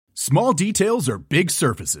Small details or big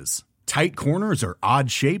surfaces, tight corners or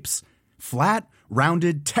odd shapes, flat,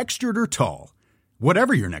 rounded, textured, or tall.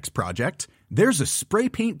 Whatever your next project, there's a spray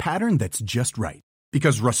paint pattern that's just right.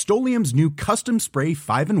 Because Rust-Oleum's new Custom Spray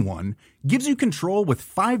 5-in-1 gives you control with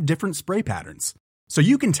 5 different spray patterns. So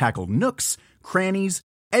you can tackle nooks, crannies,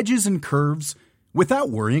 edges, and curves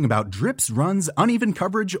without worrying about drips, runs, uneven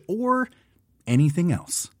coverage, or anything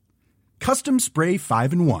else. Custom Spray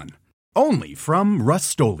 5-in-1. Only from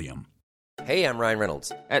Rust-Oleum. Hey, I'm Ryan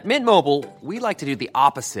Reynolds. At Mint Mobile, we like to do the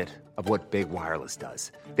opposite of what Big Wireless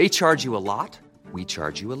does. They charge you a lot, we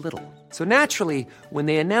charge you a little. So naturally, when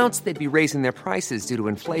they announced they'd be raising their prices due to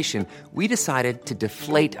inflation, we decided to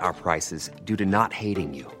deflate our prices due to not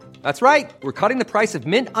hating you. That's right. We're cutting the price of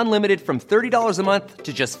Mint Unlimited from $30 a month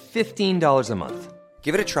to just $15 a month.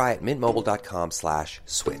 Give it a try at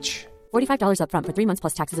mintmobile.com/switch. $45 up front for 3 months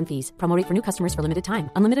plus taxes and fees. Promo rate for new customers for limited time.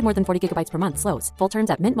 Unlimited more than 40 gigabytes per month. Slows full terms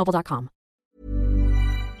at mintmobile.com.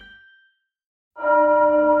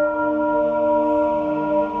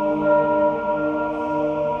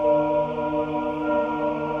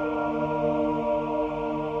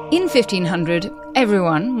 In 1500,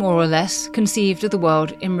 everyone, more or less, conceived of the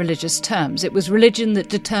world in religious terms. It was religion that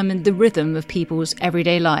determined the rhythm of people's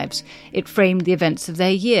everyday lives. It framed the events of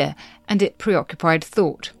their year, and it preoccupied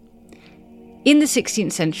thought. In the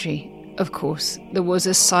 16th century, of course, there was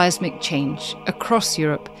a seismic change across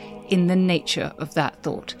Europe in the nature of that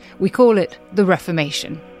thought. We call it the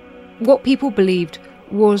Reformation. What people believed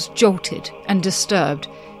was jolted and disturbed,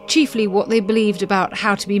 chiefly what they believed about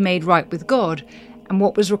how to be made right with God and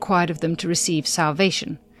what was required of them to receive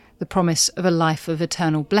salvation, the promise of a life of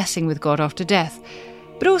eternal blessing with God after death,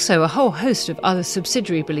 but also a whole host of other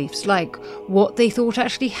subsidiary beliefs, like what they thought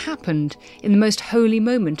actually happened in the most holy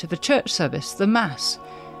moment of a church service, the Mass.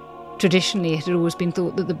 Traditionally, it had always been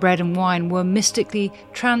thought that the bread and wine were mystically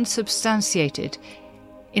transubstantiated,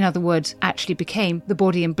 in other words, actually became the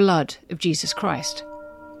body and blood of Jesus Christ.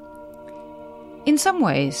 In some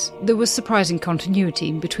ways, there was surprising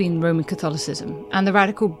continuity between Roman Catholicism and the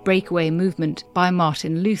radical breakaway movement by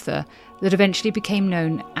Martin Luther that eventually became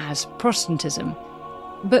known as Protestantism.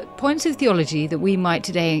 But points of theology that we might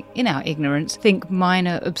today, in our ignorance, think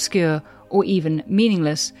minor, obscure, or even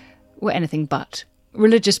meaningless, were anything but.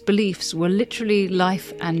 Religious beliefs were literally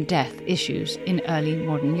life and death issues in early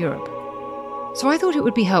modern Europe. So I thought it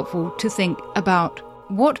would be helpful to think about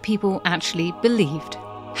what people actually believed.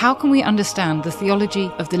 How can we understand the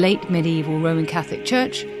theology of the late medieval Roman Catholic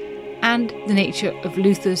Church and the nature of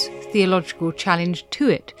Luther's theological challenge to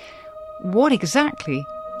it? What exactly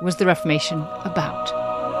was the Reformation about?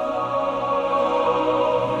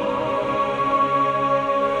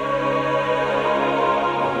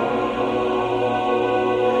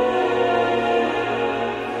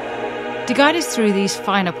 To guide us through these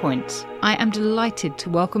finer points, I am delighted to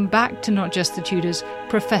welcome back to Not Just the Tudors,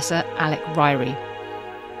 Professor Alec Ryrie.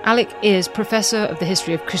 Alec is Professor of the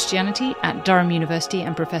History of Christianity at Durham University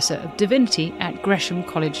and Professor of Divinity at Gresham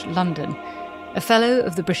College, London. A Fellow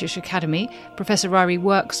of the British Academy, Professor Ryrie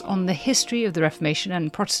works on the history of the Reformation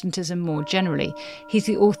and Protestantism more generally. He's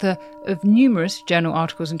the author of numerous journal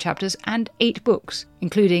articles and chapters and 8 books,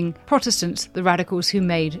 including Protestants, the Radicals Who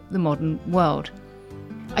Made the Modern World.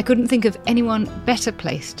 I couldn't think of anyone better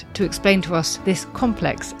placed to explain to us this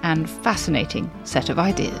complex and fascinating set of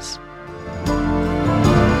ideas.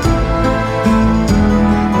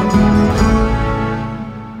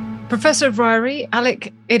 Professor Ryrie,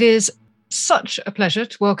 Alec, it is such a pleasure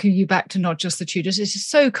to welcome you back to Not Just the Tudors. It is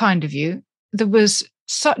so kind of you. There was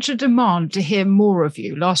such a demand to hear more of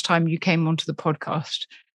you last time you came onto the podcast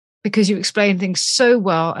because you explained things so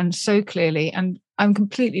well and so clearly, and I'm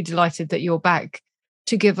completely delighted that you're back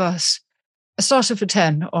to give us a starter for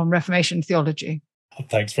 10 on Reformation theology.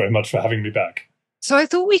 Thanks very much for having me back. So I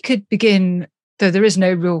thought we could begin, though there is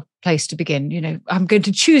no real place to begin. I'm going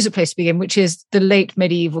to choose a place to begin, which is the late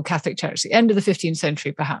medieval Catholic Church, the end of the 15th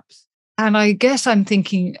century, perhaps. And I guess I'm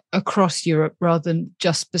thinking across Europe rather than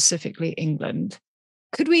just specifically England.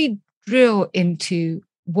 Could we drill into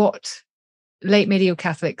what late medieval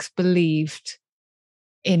Catholics believed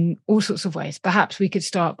in all sorts of ways? Perhaps we could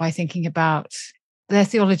start by thinking about their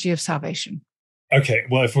theology of salvation. Okay,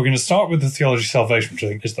 well, if we're going to start with the theology of salvation, which I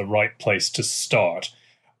think is the right place to start,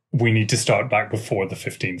 we need to start back before the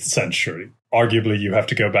 15th century. Arguably, you have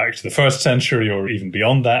to go back to the 1st century or even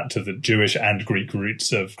beyond that, to the Jewish and Greek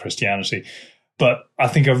roots of Christianity. But I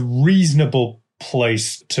think a reasonable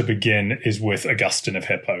place to begin is with Augustine of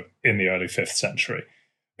Hippo in the early 5th century,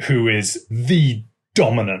 who is the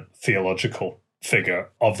dominant theological figure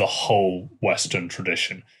of the whole Western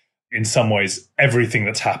tradition. In some ways, everything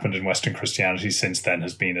that's happened in Western Christianity since then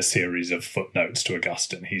has been a series of footnotes to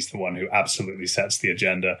Augustine. He's the one who absolutely sets the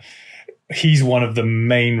agenda. He's one of the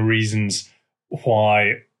main reasons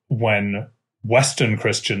why when Western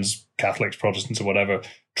Christians, Catholics, Protestants, or whatever,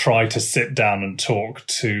 try to sit down and talk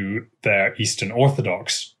to their Eastern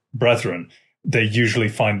Orthodox brethren, they usually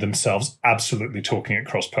find themselves absolutely talking at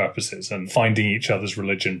cross purposes and finding each other's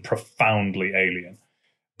religion profoundly alien.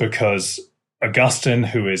 Because Augustine,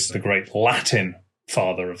 who is the great Latin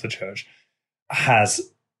father of the church,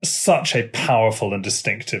 has such a powerful and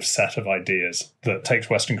distinctive set of ideas that takes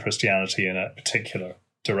Western Christianity in a particular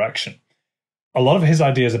direction. A lot of his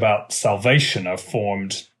ideas about salvation are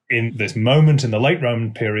formed in this moment in the late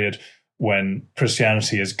Roman period when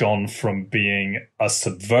Christianity has gone from being a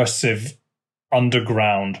subversive,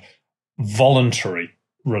 underground, voluntary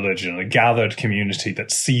religion, a gathered community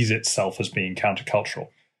that sees itself as being countercultural,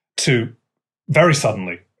 to very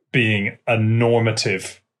suddenly being a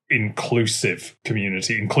normative, inclusive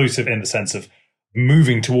community, inclusive in the sense of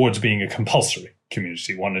moving towards being a compulsory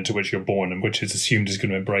community, one into which you're born and which is assumed is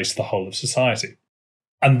going to embrace the whole of society.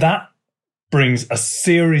 And that brings a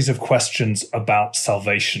series of questions about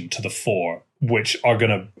salvation to the fore, which are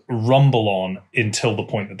going to rumble on until the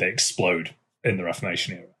point that they explode in the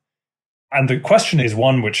Reformation era. And the question is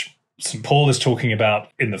one which St. Paul is talking about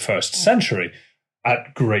in the first century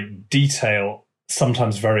at great detail,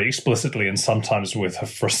 sometimes very explicitly and sometimes with a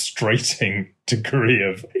frustrating degree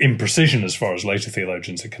of imprecision as far as later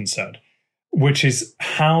theologians are concerned, which is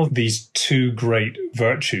how these two great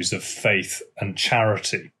virtues of faith and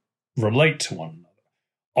charity relate to one another.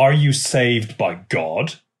 Are you saved by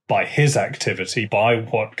God, by his activity, by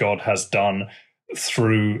what God has done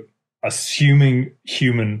through assuming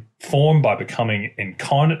human form, by becoming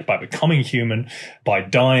incarnate, by becoming human, by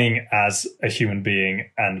dying as a human being,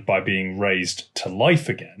 and by being raised to life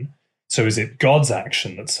again? So is it God's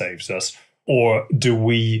action that saves us, or do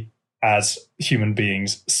we as human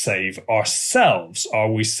beings save ourselves?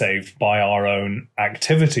 Are we saved by our own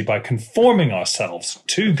activity, by conforming ourselves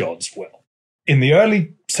to God's will? In the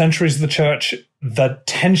early centuries of the church, the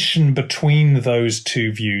tension between those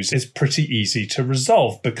two views is pretty easy to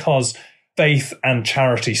resolve because faith and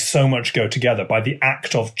charity so much go together. By the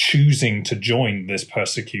act of choosing to join this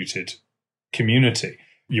persecuted community,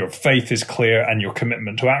 your faith is clear and your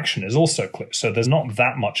commitment to action is also clear. So there's not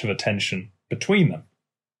that much of a tension between them.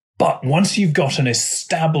 But once you've got an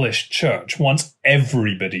established church, once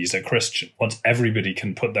everybody's a Christian, once everybody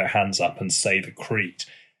can put their hands up and say the creed,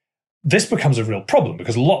 this becomes a real problem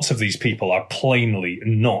because lots of these people are plainly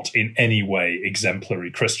not in any way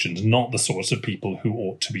exemplary Christians, not the sorts of people who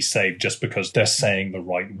ought to be saved just because they're saying the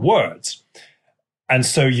right words. And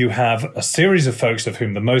so you have a series of folks of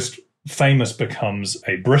whom the most famous becomes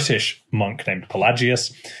a British monk named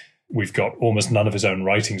Pelagius. We've got almost none of his own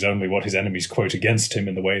writings, only what his enemies quote against him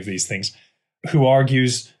in the way of these things, who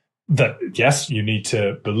argues that, yes, you need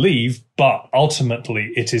to believe, but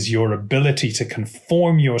ultimately it is your ability to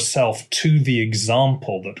conform yourself to the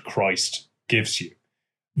example that Christ gives you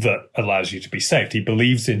that allows you to be saved. He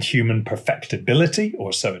believes in human perfectibility,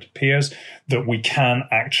 or so it appears, that we can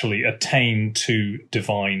actually attain to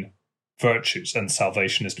divine virtues, and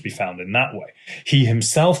salvation is to be found in that way. He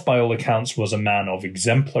himself, by all accounts, was a man of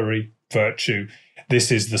exemplary virtue.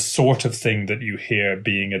 This is the sort of thing that you hear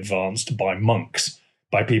being advanced by monks,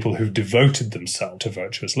 by people who've devoted themselves to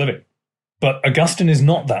virtuous living. But Augustine is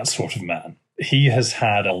not that sort of man. He has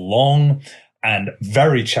had a long and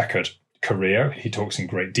very checkered career. He talks in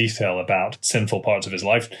great detail about sinful parts of his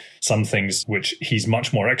life, some things which he's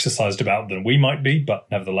much more exercised about than we might be, but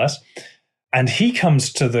nevertheless. And he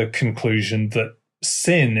comes to the conclusion that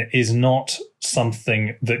sin is not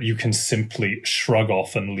something that you can simply shrug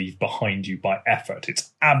off and leave behind you by effort.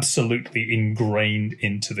 It's absolutely ingrained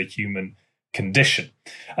into the human condition.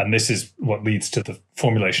 And this is what leads to the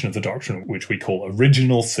formulation of the doctrine which we call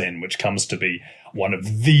original sin, which comes to be one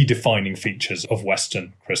of the defining features of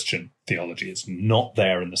Western Christian theology. It's not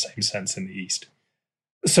there in the same sense in the East.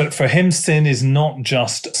 So for him, sin is not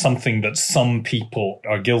just something that some people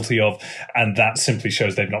are guilty of, and that simply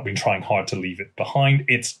shows they've not been trying hard to leave it behind.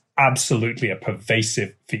 It's absolutely a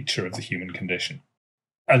pervasive feature of the human condition.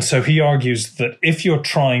 And so he argues that if you're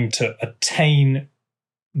trying to attain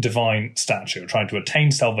divine stature, trying to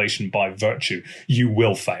attain salvation by virtue, you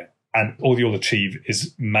will fail. And all you'll achieve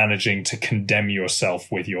is managing to condemn yourself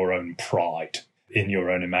with your own pride in your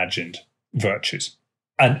own imagined virtues.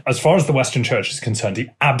 And as far as the Western Church is concerned, he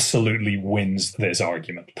absolutely wins this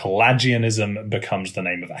argument. Pelagianism becomes the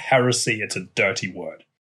name of a heresy. It's a dirty word.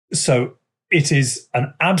 So it is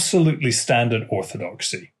an absolutely standard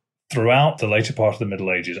orthodoxy throughout the later part of the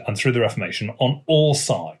Middle Ages and through the Reformation on all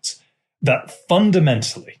sides that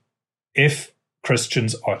fundamentally, if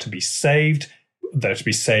Christians are to be saved, they're to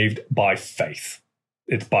be saved by faith.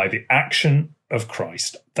 It's by the action of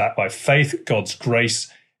Christ, that by faith, God's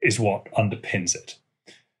grace is what underpins it.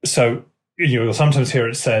 So you'll sometimes hear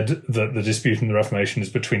it said that the dispute in the Reformation is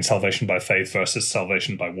between salvation by faith versus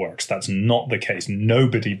salvation by works. That's not the case.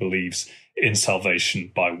 Nobody believes in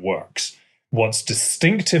salvation by works. What's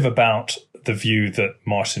distinctive about the view that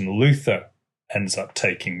Martin Luther ends up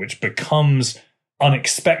taking, which becomes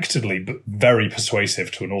unexpectedly but very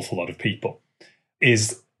persuasive to an awful lot of people,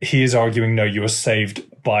 is he is arguing, no, you are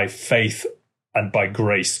saved by faith and by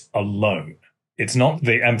grace alone. It's not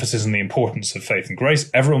the emphasis on the importance of faith and grace.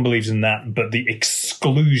 Everyone believes in that, but the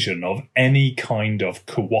exclusion of any kind of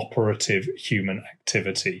cooperative human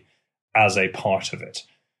activity as a part of it.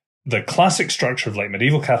 The classic structure of late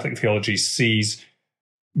medieval Catholic theology sees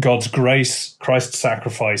God's grace, Christ's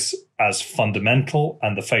sacrifice, as fundamental,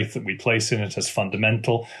 and the faith that we place in it as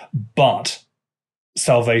fundamental, but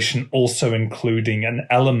salvation also including an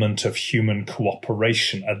element of human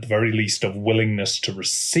cooperation, at the very least of willingness to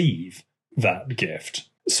receive that gift.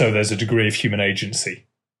 So there's a degree of human agency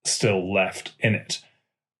still left in it.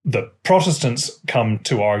 The Protestants come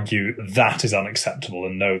to argue that is unacceptable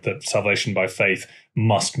and know that salvation by faith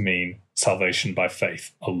must mean salvation by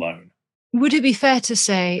faith alone. Would it be fair to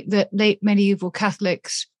say that late medieval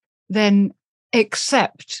Catholics then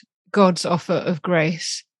accept God's offer of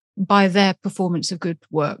grace by their performance of good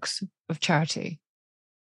works of charity?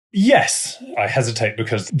 Yes, I hesitate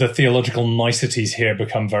because the theological niceties here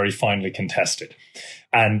become very finely contested.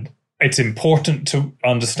 And it's important to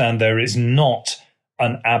understand there is not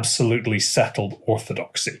an absolutely settled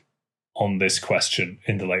orthodoxy on this question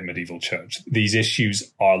in the late medieval church. These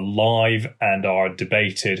issues are live and are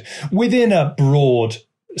debated within a broad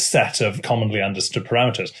set of commonly understood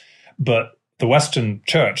parameters. But the Western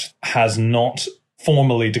church has not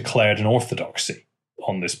formally declared an orthodoxy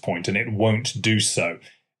on this point, and it won't do so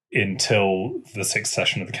until the sixth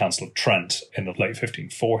session of the Council of Trent in the late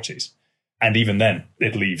 1540s. And even then,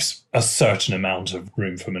 it leaves a certain amount of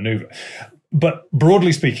room for maneuver. But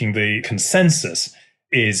broadly speaking, the consensus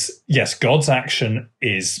is, yes, God's action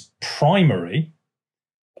is primary,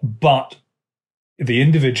 but the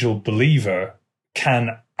individual believer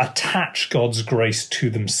can attach God's grace to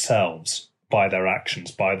themselves by their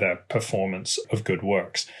actions, by their performance of good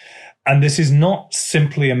works. And this is not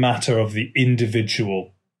simply a matter of the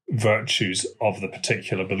individual virtues of the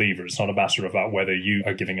particular believer. It's not a matter about whether you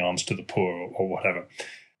are giving alms to the poor or whatever.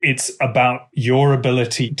 It's about your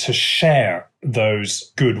ability to share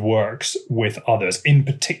those good works with others, in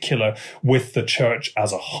particular with the church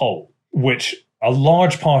as a whole, which a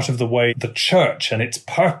large part of the way the church and its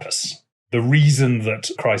purpose, the reason that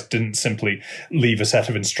Christ didn't simply leave a set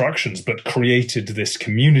of instructions, but created this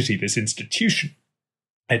community, this institution,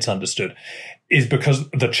 it's understood, is because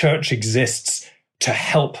the church exists to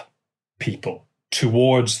help people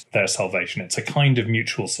towards their salvation. It's a kind of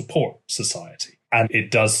mutual support society. And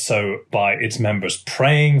it does so by its members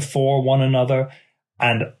praying for one another.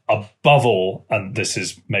 And above all, and this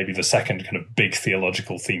is maybe the second kind of big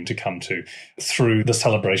theological theme to come to, through the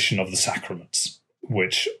celebration of the sacraments,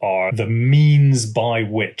 which are the means by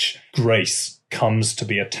which grace comes to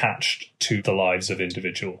be attached to the lives of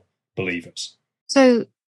individual believers. So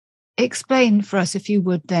explain for us, if you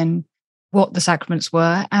would, then, what the sacraments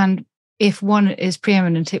were, and if one is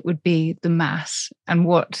preeminent, it would be the Mass, and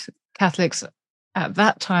what Catholics at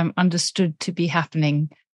that time understood to be happening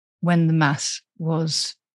when the Mass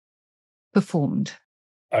was performed.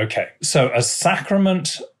 Okay, so a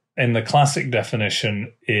sacrament in the classic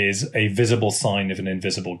definition is a visible sign of an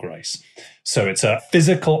invisible grace. So it's a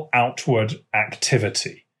physical outward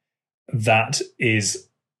activity that is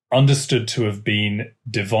understood to have been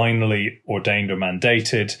divinely ordained or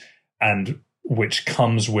mandated, and which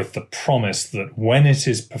comes with the promise that when it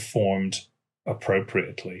is performed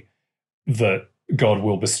appropriately, that God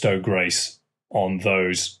will bestow grace on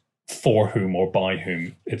those for whom or by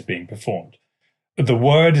whom it's being performed. The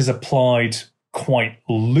word is applied quite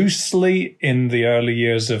loosely in the early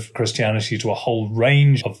years of Christianity to a whole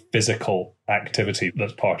range of physical activity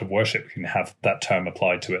that's part of worship. You can have that term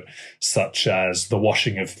applied to it, such as the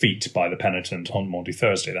washing of feet by the penitent on Maundy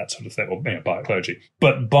Thursday, that sort of thing, or by clergy.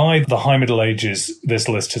 But by the High Middle Ages, this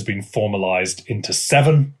list has been formalized into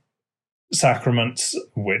 7 sacraments,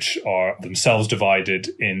 which are themselves divided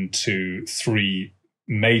into 3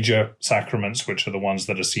 major sacraments, which are the ones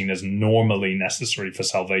that are seen as normally necessary for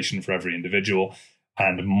salvation for every individual,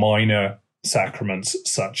 and minor sacraments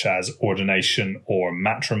such as ordination or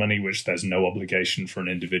matrimony, which there's no obligation for an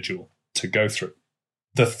individual to go through.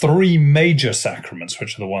 The three major sacraments,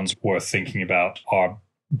 which are the ones worth thinking about, are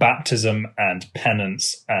baptism and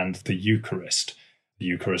penance and the Eucharist. The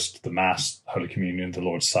Eucharist, the Mass, Holy Communion, the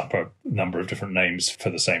Lord's Supper, a number of different names for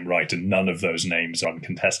the same rite, and none of those names are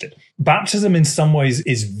uncontested. Baptism in some ways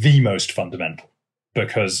is the most fundamental,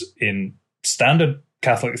 because in standard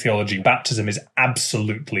Catholic theology, baptism is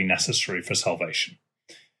absolutely necessary for salvation.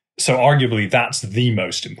 So arguably that's the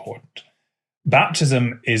most important.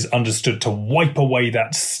 Baptism is understood to wipe away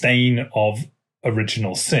that stain of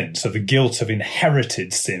original sin, so the guilt of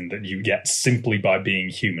inherited sin that you get simply by being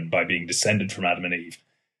human, by being descended from Adam and Eve.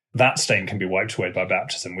 That stain can be wiped away by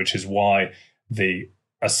baptism, which is why the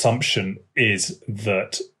assumption is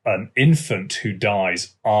that an infant who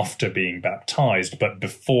dies after being baptized, but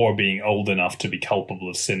before being old enough to be culpable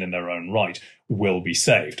of sin in their own right, will be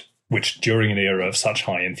saved, which during an era of such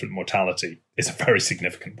high infant mortality is a very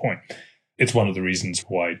significant point. It's one of the reasons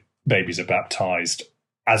why babies are baptized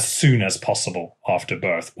as soon as possible after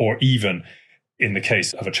birth, or even in the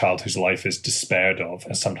case of a child whose life is despaired of,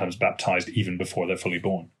 and sometimes baptized even before they're fully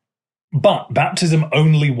born. But baptism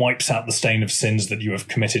only wipes out the stain of sins that you have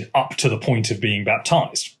committed up to the point of being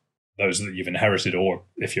baptized, those that you've inherited, or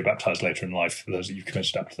if you're baptized later in life, those that you've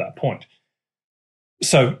committed up to that point.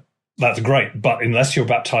 So that's great, but unless you're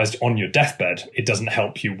baptized on your deathbed, it doesn't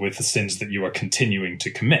help you with the sins that you are continuing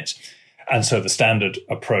to commit. And so the standard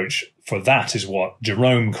approach for that is what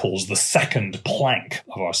Jerome calls the second plank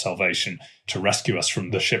of our salvation to rescue us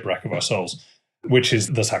from the shipwreck of our souls, which is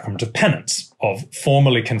the sacrament of penance, of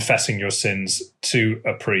formally confessing your sins to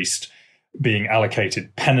a priest, being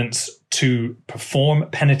allocated penance to perform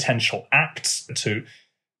penitential acts, to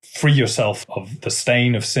free yourself of the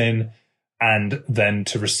stain of sin, and then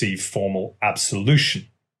to receive formal absolution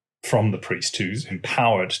from the priest, who's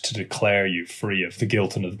empowered to declare you free of the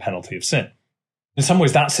guilt and of the penalty of sin. In some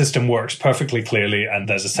ways, that system works perfectly clearly, and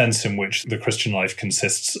there's a sense in which the Christian life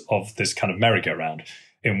consists of this kind of merry-go-round,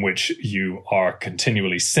 in which you are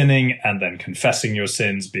continually sinning and then confessing your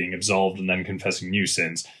sins, being absolved, and then confessing new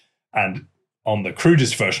sins. And on the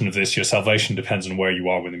crudest version of this, your salvation depends on where you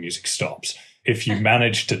are when the music stops. If you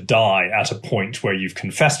manage to die at a point where you've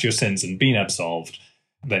confessed your sins and been absolved,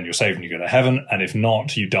 then you're saved and you go to heaven. And if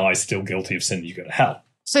not, you die still guilty of sin, you go to hell.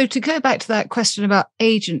 So to go back to that question about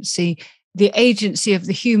agency, the agency of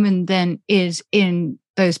the human then is in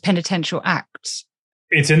those penitential acts.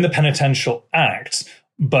 It's in the penitential acts,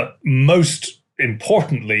 but most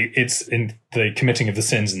importantly, it's in the committing of the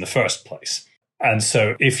sins in the first place. And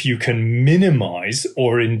so if you can minimize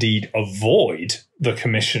or indeed avoid the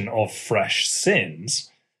commission of fresh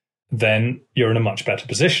sins, then you're in a much better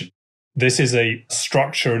position. This is a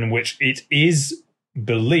structure in which it is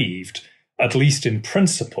believed, at least in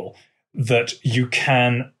principle, that you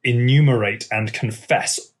can enumerate and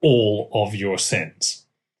confess all of your sins.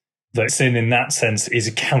 That sin in that sense is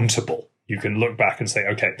accountable. You can look back and say,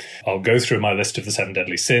 okay, I'll go through my list of the 7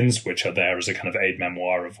 deadly sins, which are there as a kind of aid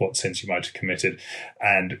memoir of what sins you might have committed.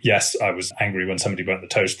 And yes, I was angry when somebody burnt the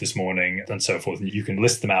toast this morning and so forth. And you can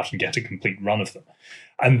list them out and get a complete run of them.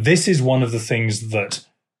 And this is one of the things that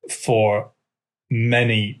for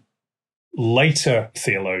many later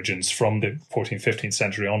theologians from the 14th, 15th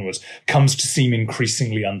century onwards comes to seem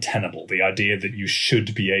increasingly untenable. The idea that you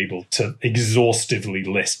should be able to exhaustively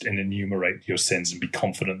list and enumerate your sins and be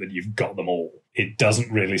confident that you've got them all. It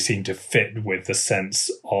doesn't really seem to fit with the sense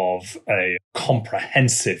of a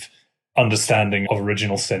comprehensive understanding of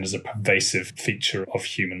original sin as a pervasive feature of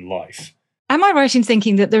human life. Am I right in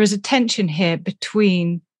thinking that there is a tension here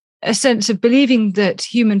between a sense of believing that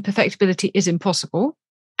human perfectibility is impossible,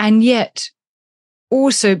 and yet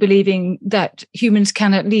also believing that humans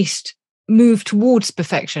can at least move towards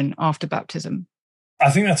perfection after baptism?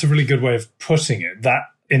 I think that's a really good way of putting it, that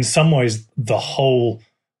in some ways the whole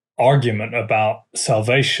argument about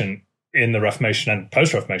salvation in the Reformation and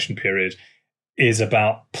post-Reformation period is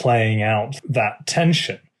about playing out that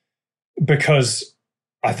tension. Because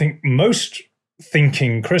I think most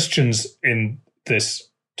thinking Christians in this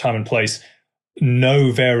time and place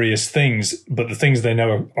know various things, but the things they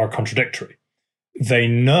know are contradictory. They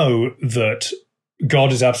know that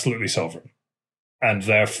God is absolutely sovereign, and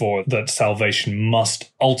therefore that salvation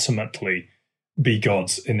must ultimately be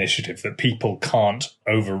God's initiative, that people can't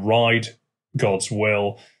override God's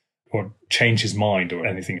will or change his mind or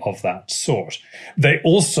anything of that sort. They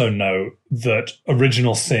also know that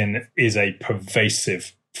original sin is a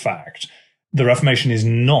pervasive fact. The Reformation is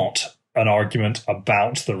not an argument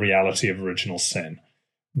about the reality of original sin.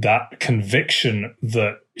 That conviction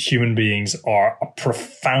that human beings are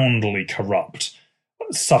profoundly corrupt,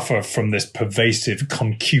 suffer from this pervasive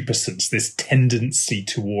concupiscence, this tendency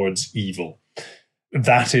towards evil.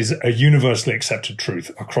 That is a universally accepted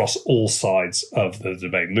truth across all sides of the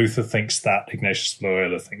debate. Luther thinks that, Ignatius of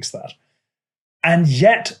Loyola thinks that. And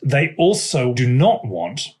yet they also do not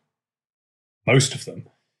want, most of them,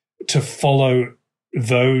 to follow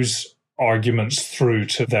those arguments through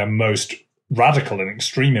to their most radical and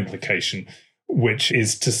extreme implication, which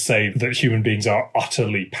is to say that human beings are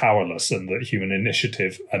utterly powerless and that human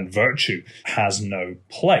initiative and virtue has no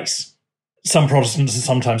place. Some Protestants are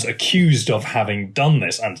sometimes accused of having done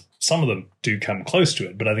this, and some of them do come close to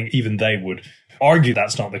it, but I think even they would argue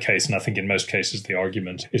that's not the case, and I think in most cases the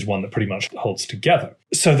argument is one that pretty much holds together.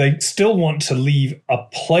 So they still want to leave a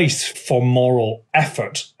place for moral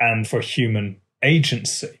effort and for human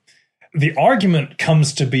agency. The argument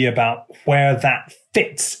comes to be about where that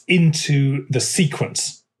fits into the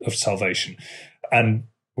sequence of salvation. And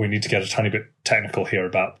we need to get a tiny bit technical here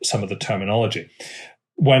about some of the terminology.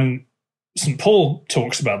 When St. Paul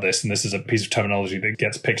talks about this, and this is a piece of terminology that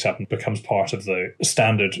gets picked up and becomes part of the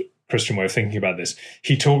standard Christian way of thinking about this,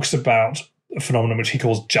 he talks about a phenomenon which he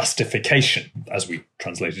calls justification, as we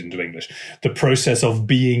translate it into English, the process of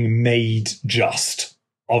being made just,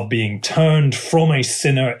 of being turned from a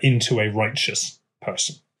sinner into a righteous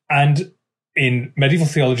person. And in medieval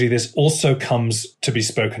theology, this also comes to be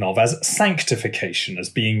spoken of as sanctification, as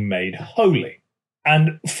being made holy.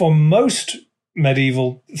 And for most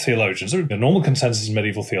medieval theologians, the normal consensus in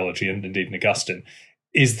medieval theology, and indeed in Augustine,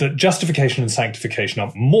 is that justification and sanctification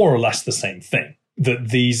are more or less the same thing, that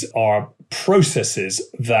these are processes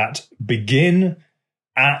that begin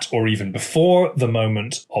at or even before the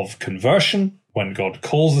moment of conversion, when God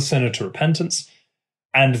calls the sinner to repentance,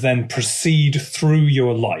 and then proceed through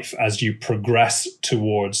your life as you progress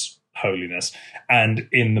towards holiness. And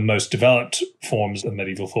in the most developed forms of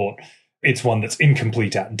medieval thought, it's one that's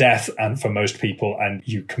incomplete at death, and for most people, and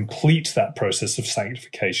you complete that process of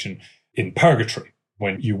sanctification in purgatory,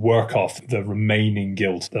 when you work off the remaining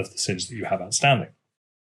guilt of the sins that you have outstanding.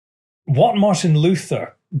 What Martin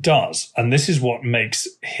Luther does, and this is what makes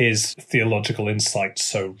his theological insight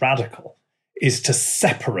so radical, is to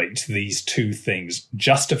separate these two things,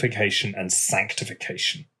 justification and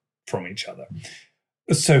sanctification, from each other.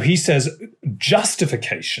 So he says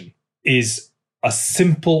justification is a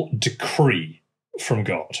simple decree from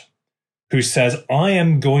God, who says, I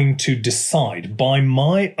am going to decide by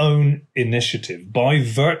my own initiative, by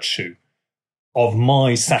virtue of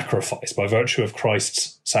my sacrifice, by virtue of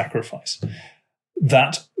Christ's sacrifice,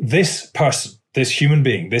 that this person, this human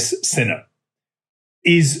being, this sinner,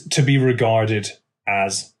 is to be regarded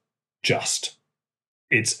as just.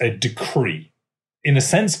 It's a decree. In a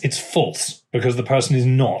sense, it's false, because the person is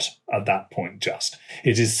not at that point just.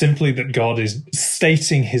 It is simply that God is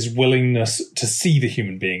stating his willingness to see the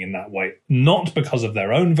human being in that way, not because of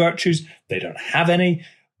their own virtues, they don't have any,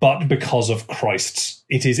 but because of Christ's.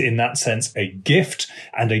 It is in that sense a gift,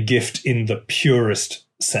 and a gift in the purest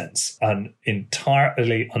sense, an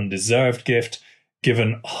entirely undeserved gift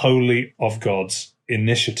given wholly of God's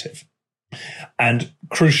initiative. And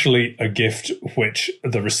crucially, a gift which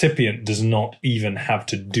the recipient does not even have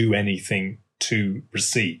to do anything to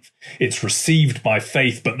receive. It's received by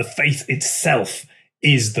faith, but the faith itself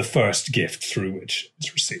is the first gift through which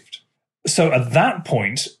it's received. So at that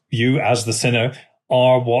point, you as the sinner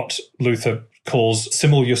are what Luther calls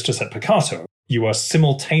simul justus et peccator. You are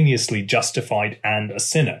simultaneously justified and a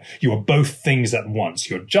sinner. You are both things at once.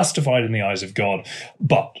 You're justified in the eyes of God,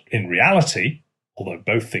 but in reality, although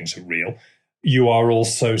both things are real, you are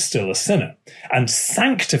also still a sinner. And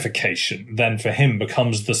sanctification then for him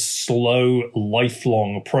becomes the slow,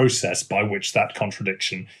 lifelong process by which that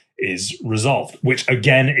contradiction is resolved, which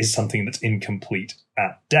again is something that's incomplete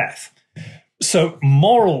at death. So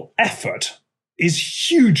moral effort is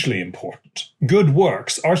hugely important. Good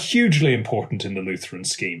works are hugely important in the Lutheran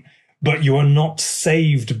scheme, but you are not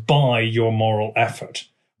saved by your moral effort.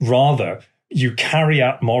 Rather, you carry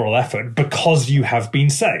out moral effort because you have been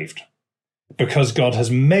saved. Because God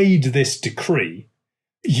has made this decree,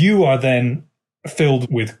 you are then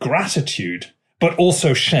filled with gratitude, but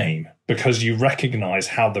also shame, because you recognize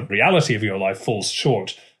how the reality of your life falls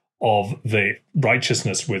short of the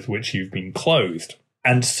righteousness with which you've been clothed.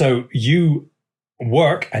 And so you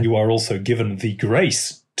work, and you are also given the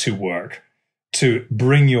grace to work, to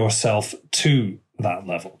bring yourself to that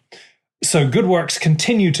level. So good works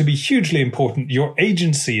continue to be hugely important. Your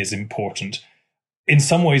agency is important. In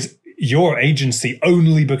some ways, your agency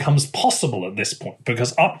only becomes possible at this point,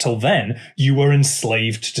 because up till then, you were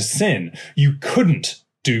enslaved to sin. You couldn't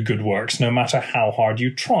do good works no matter how hard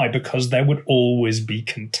you try, because they would always be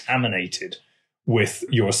contaminated with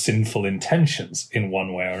your sinful intentions in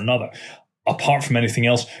one way or another. Apart from anything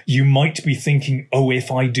else, you might be thinking, oh,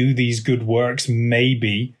 if I do these good works,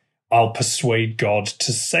 maybe I'll persuade God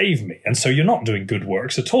to save me. And so you're not doing good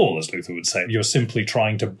works at all, as Luther would say. You're simply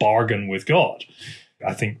trying to bargain with God.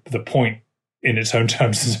 I think the point in its own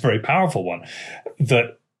terms is a very powerful one,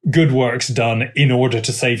 that good works done in order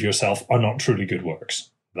to save yourself are not truly good works.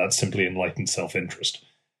 That's simply enlightened self-interest.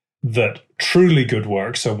 That truly good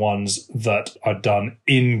works are ones that are done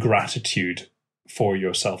in gratitude for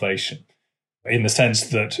your salvation, in the sense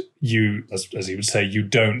that you, as he would say, you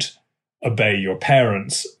don't obey your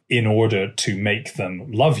parents in order to make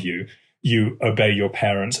them love you. You obey your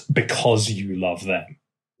parents because you love them,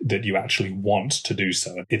 that you actually want to do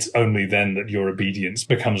so. It's only then that your obedience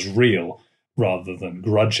becomes real rather than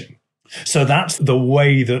grudging. So that's the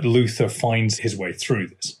way that Luther finds his way through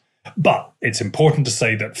this. But it's important to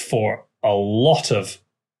say that for a lot of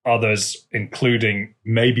others, including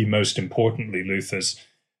maybe most importantly Luther's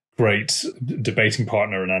great debating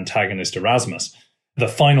partner and antagonist Erasmus, the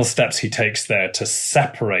final steps he takes there to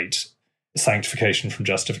separate sanctification from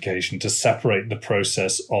justification, to separate the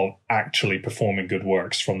process of actually performing good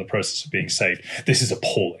works from the process of being saved, this is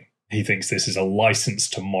appalling. He thinks this is a license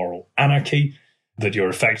to moral anarchy, that you're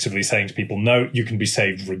effectively saying to people, no, you can be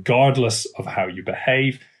saved regardless of how you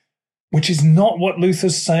behave, which is not what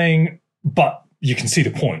Luther's saying, but you can see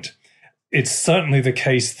the point. It's certainly the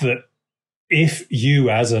case that if you,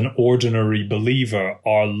 as an ordinary believer,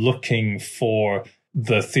 are looking for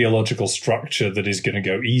the theological structure that is going to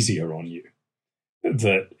go easier on you,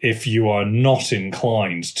 that if you are not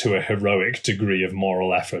inclined to a heroic degree of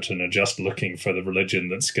moral effort and are just looking for the religion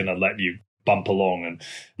that's going to let you bump along and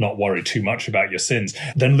not worry too much about your sins,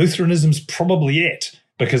 then Lutheranism's probably it,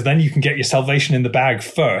 because then you can get your salvation in the bag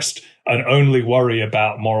first and only worry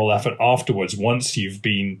about moral effort afterwards once you've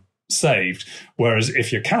been saved. Whereas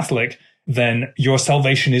if you're Catholic, then your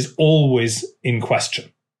salvation is always in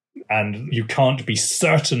question. And you can't be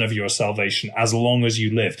certain of your salvation as long as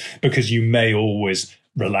you live, because you may always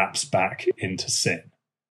relapse back into sin.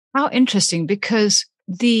 How interesting, because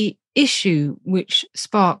the issue which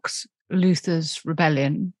sparks Luther's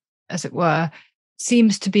rebellion, as it were,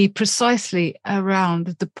 seems to be precisely around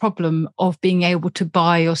the problem of being able to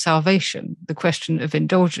buy your salvation, the question of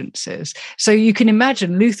indulgences. So you can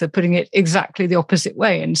imagine Luther putting it exactly the opposite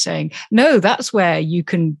way and saying, no, that's where you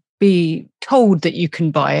can be told that you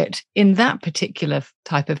can buy it in that particular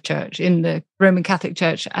type of church, in the Roman Catholic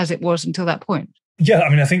Church as it was until that point. Yeah, I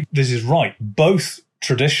mean, I think this is right. Both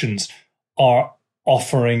traditions are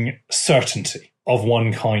offering certainty of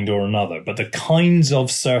one kind or another, but the kinds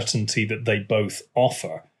of certainty that they both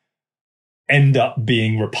offer end up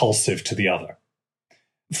being repulsive to the other.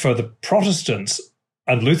 For the Protestants,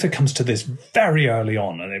 and Luther comes to this very early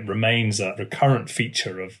on, and it remains a recurrent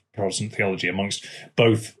feature of Protestant theology amongst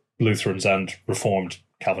both Lutherans and Reformed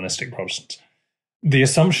Calvinistic Protestants, the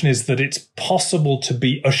assumption is that it's possible to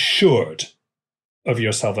be assured of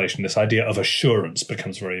your salvation. This idea of assurance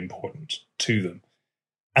becomes very important to them.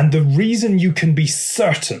 And the reason you can be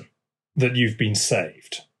certain that you've been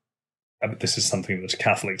saved, and this is something that to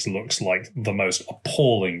Catholics looks like the most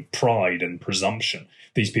appalling pride and presumption,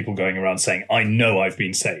 these people going around saying, I know I've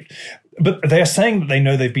been saved. But they are saying that they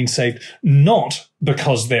know they've been saved not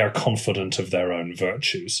because they are confident of their own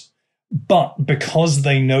virtues, but because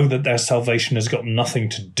they know that their salvation has got nothing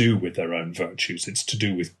to do with their own virtues. It's to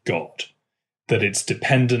do with God. That it's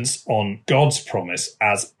dependence on God's promise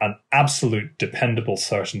as an absolute dependable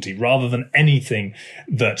certainty, rather than anything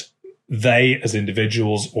that they as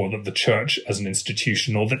individuals or that the church as an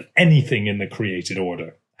institution or that anything in the created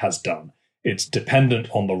order has done. It's dependent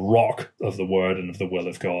on the rock of the word and of the will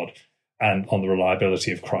of God and on the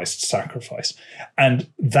reliability of Christ's sacrifice. And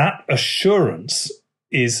that assurance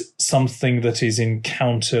is something that is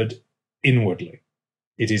encountered inwardly.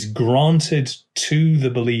 It is granted to the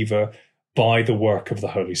believer by the work of the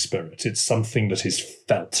Holy Spirit. It's something that is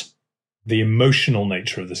felt. The emotional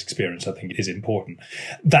nature of this experience, I think, is important.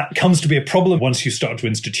 That comes to be a problem once you start to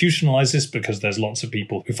institutionalize this, because there's lots of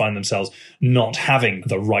people who find themselves not having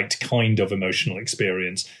the right kind of emotional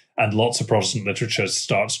experience. And lots of Protestant literature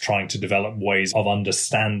starts trying to develop ways of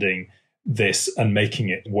understanding this and making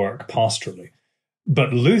it work pastorally.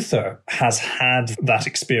 But Luther has had that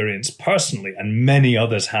experience personally, and many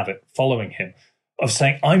others have it following him, of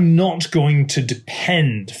saying, I'm not going to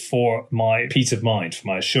depend for my peace of mind, for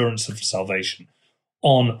my assurance of salvation,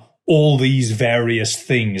 on all these various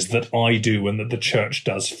things that I do and that the church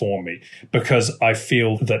does for me, because I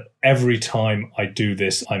feel that every time I do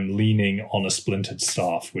this, I'm leaning on a splintered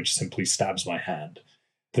staff, which simply stabs my hand.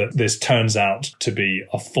 That this turns out to be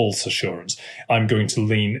a false assurance. I'm going to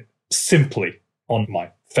lean simply on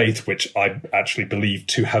my faith, which I actually believe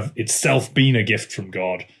to have itself been a gift from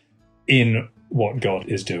God in what God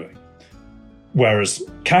is doing. Whereas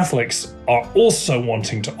Catholics are also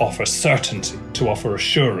wanting to offer certainty, to offer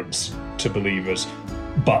assurance to believers,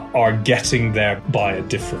 but are getting there by a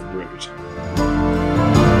different route.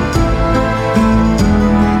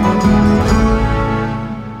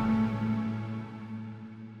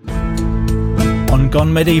 On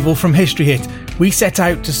Gone Medieval from History Hit, we set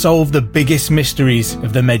out to solve the biggest mysteries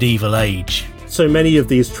of the medieval age. So many of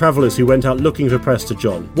these travellers who went out looking for Prester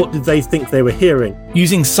John, what did they think they were hearing?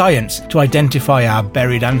 Using science to identify our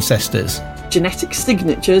buried ancestors. Genetic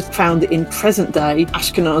signatures found in present-day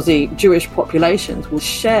Ashkenazi Jewish populations were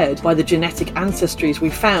shared by the genetic ancestries we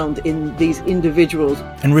found in these individuals.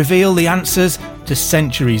 And reveal the answers to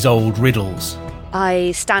centuries-old riddles.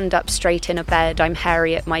 I stand up straight in a bed, I'm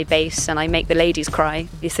hairy at my base, and I make the ladies cry.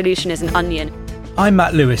 The solution is an onion. I'm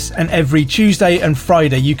Matt Lewis, and every Tuesday and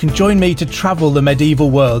Friday you can join me to travel the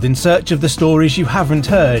medieval world in search of the stories you haven't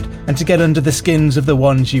heard and to get under the skins of the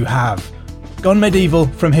ones you have. Gone Medieval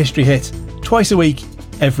from History Hit, twice a week,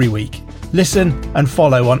 every week. Listen and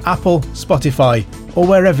follow on Apple, Spotify, or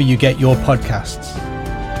wherever you get your podcasts.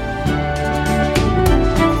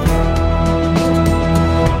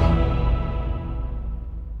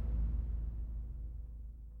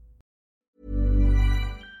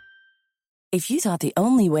 If you thought the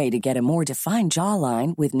only way to get a more defined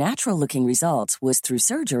jawline with natural-looking results was through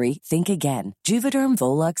surgery, think again. Juvederm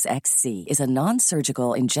Volux XC is a non-surgical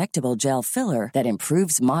injectable gel filler that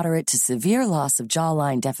improves moderate to severe loss of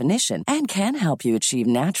jawline definition and can help you achieve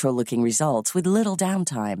natural-looking results with little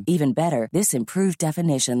downtime. Even better, this improved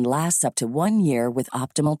definition lasts up to 1 year with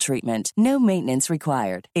optimal treatment. No maintenance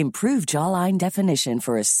required. Improve jawline definition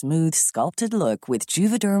for a smooth, sculpted look with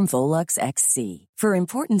Juvederm Volux XC. For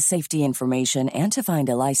important safety information and to find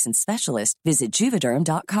a licensed specialist, visit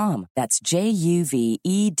Juvederm.com. That's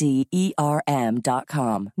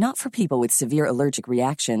JUVEDERM.com. Not for people with severe allergic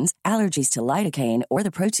reactions, allergies to lidocaine, or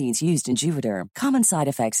the proteins used in Juvederm. Common side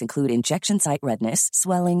effects include injection site redness,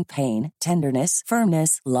 swelling, pain, tenderness,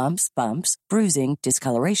 firmness, lumps, bumps, bruising,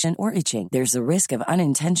 discoloration, or itching. There's a risk of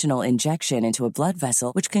unintentional injection into a blood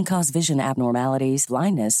vessel, which can cause vision abnormalities,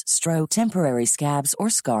 blindness, stroke, temporary scabs,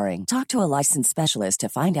 or scarring. Talk to a licensed specialist to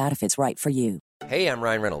find out if it's right for you. Hey, I'm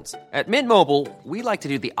Ryan Reynolds. At Mint Mobile, we like to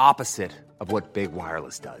do the opposite of what Big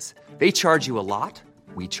Wireless does. They charge you a lot,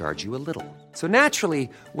 we charge you a little. So naturally,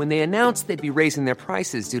 when they announced they'd be raising their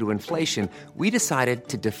prices due to inflation, we decided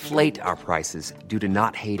to deflate our prices due to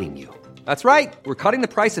not hating you. That's right. We're cutting the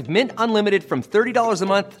price of Mint Unlimited from $30 a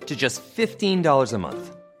month to just $15 a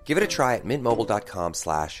month. Give it a try at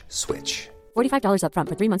mintmobile.com/switch. $45 up front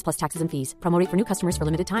for 3 months plus taxes and fees. Promo rate for new customers for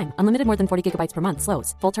limited time. Unlimited more than 40 gigabytes per month.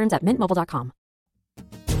 Slows full terms at mintmobile.com.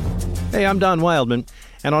 Hey, I'm Don Wildman,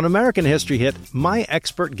 and on American History Hit, my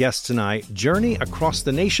expert guests and I journey across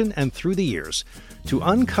the nation and through the years to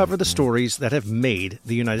uncover the stories that have made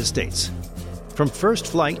the United States. From first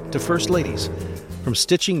flight to first ladies, from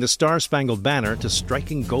stitching the Star-Spangled Banner to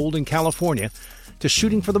striking gold in California, to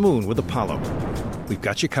shooting for the moon with Apollo. We've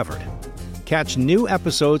got you covered. Catch new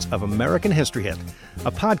episodes of American History Hit,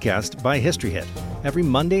 a podcast by History Hit, every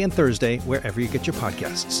Monday and Thursday wherever you get your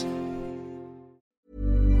podcasts.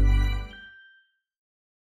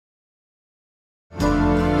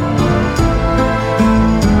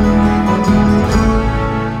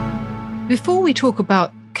 Before we talk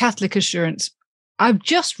about Catholic assurance, I've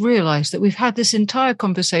just realised that we've had this entire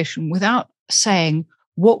conversation without saying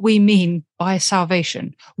what we mean by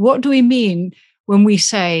salvation. What do we mean when we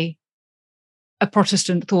say a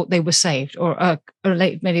Protestant thought they were saved, or a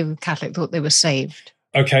late medieval Catholic thought they were saved?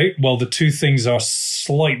 Okay, well, the two things are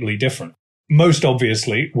slightly different. Most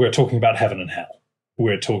obviously, we're talking about heaven and hell.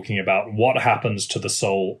 We're talking about what happens to the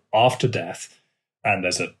soul after death, and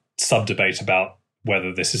there's a sub-debate about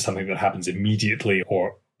whether this is something that happens immediately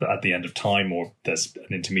or at the end of time, or there's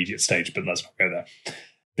an intermediate stage, but let's not go there.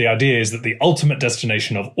 The idea is that the ultimate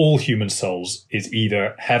destination of all human souls is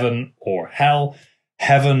either heaven or hell.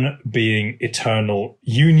 Heaven being eternal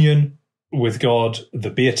union with God, the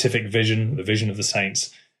beatific vision, the vision of the saints,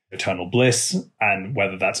 eternal bliss, and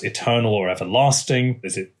whether that's eternal or everlasting,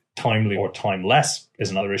 is it timely or timeless, is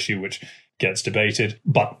another issue which gets debated,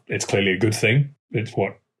 but it's clearly a good thing. It's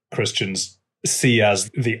what Christians see as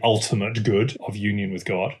the ultimate good of union with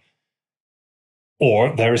God.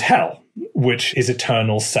 Or there is hell, which is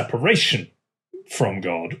eternal separation from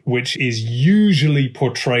God, which is usually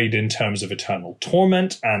portrayed in terms of eternal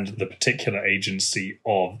torment and the particular agency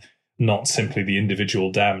of not simply the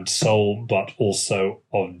individual damned soul, but also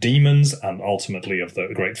of demons and ultimately of the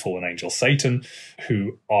great fallen angel Satan,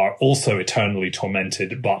 who are also eternally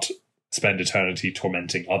tormented, but spend eternity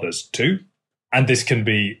tormenting others too. And this can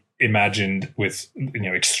be imagined with,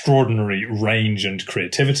 extraordinary range and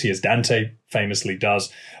creativity, as Dante famously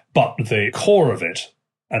does. But the core of it,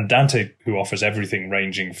 and Dante, who offers everything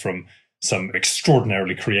ranging from some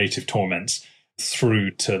extraordinarily creative torments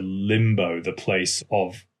through to limbo, the place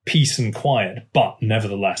of peace and quiet, but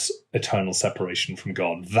nevertheless eternal separation from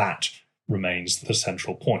God. That remains the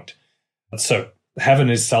central point. So heaven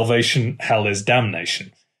is salvation, hell is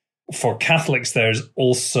damnation. For Catholics, there's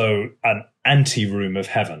also an anteroom of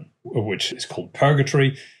heaven, which is called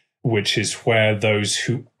purgatory, which is where those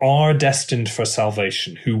who are destined for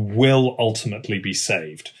salvation, who will ultimately be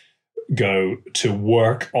saved, go to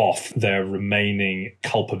work off their remaining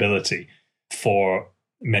culpability for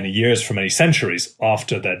many years, for many centuries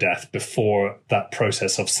after their death, before that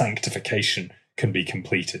process of sanctification can be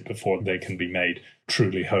completed, before they can be made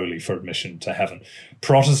truly holy for admission to heaven.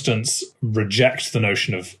 Protestants reject the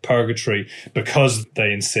notion of purgatory because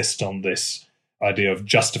they insist on this idea of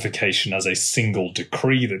justification as a single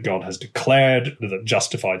decree that God has declared, that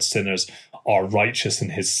justified sinners are righteous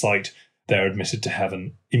in his sight. They're admitted to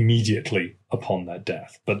heaven immediately upon their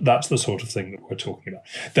death. But that's the sort of thing that we're talking about.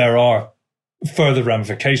 There are further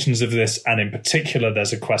ramifications of this, and in particular,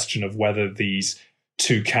 there's a question of whether these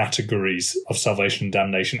two categories of salvation and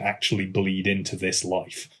damnation actually bleed into this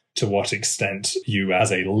life. To what extent you,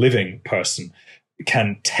 as a living person,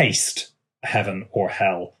 can taste heaven or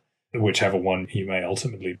hell, whichever one you may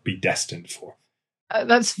ultimately be destined for.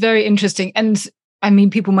 That's very interesting. And I mean,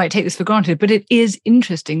 people might take this for granted, but it is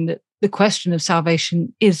interesting that the question of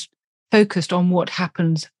salvation is focused on what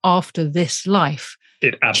happens after this life.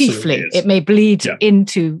 It absolutely Chiefly, is. It may bleed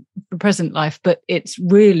into the present life, but it's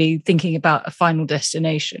really thinking about a final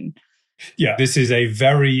destination. Yeah, this is a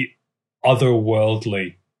very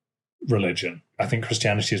otherworldly religion. I think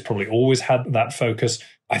Christianity has probably always had that focus.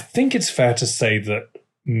 I think it's fair to say that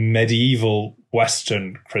medieval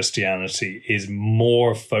Western Christianity is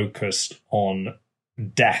more focused on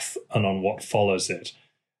death and on what follows it,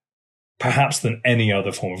 perhaps than any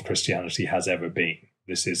other form of Christianity has ever been.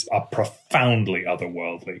 This is a profoundly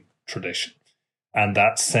otherworldly tradition. And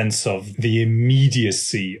that sense of the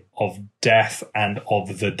immediacy of death and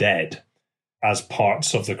of the dead as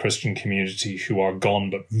parts of the Christian community who are gone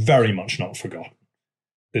but very much not forgotten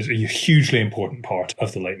is a hugely important part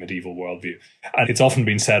of the late medieval worldview. And it's often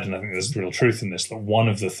been said, and I think there's real truth in this, that one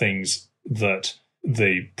of the things that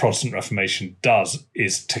the Protestant Reformation does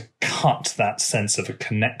is to cut that sense of a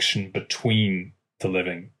connection between the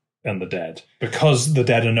living and the dead. Because the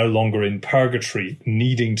dead are no longer in purgatory,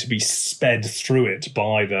 needing to be sped through it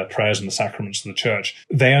by the prayers and the sacraments of the church,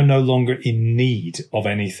 they are no longer in need of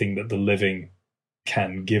anything that the living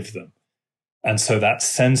can give them. And so that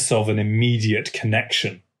sense of an immediate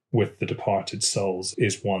connection with the departed souls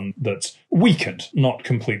is one that's weakened, not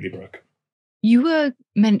completely broken. You were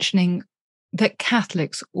mentioning that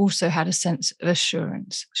Catholics also had a sense of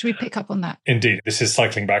assurance. Should we pick up on that? Indeed. This is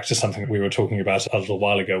cycling back to something we were talking about a little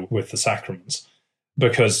while ago with the sacraments.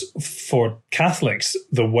 Because for Catholics,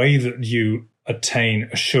 the way that you attain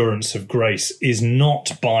assurance of grace is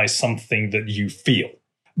not by something that you feel,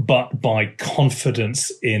 but by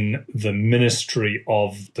confidence in the ministry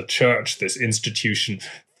of the church, this institution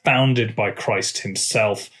founded by Christ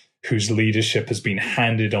himself, whose leadership has been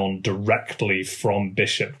handed on directly from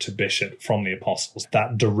bishop to bishop, from the apostles.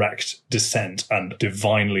 That direct descent and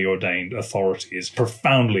divinely ordained authority is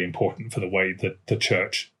profoundly important for the way that the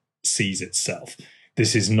church sees itself.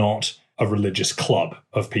 This is not a religious club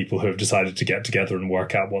of people who have decided to get together and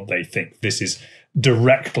work out what they think. This is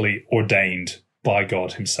directly ordained by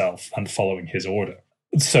God himself and following his order.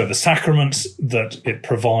 So the sacraments that it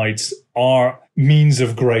provides are means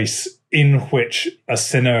of grace in which a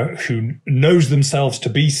sinner who knows themselves to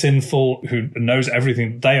be sinful, who knows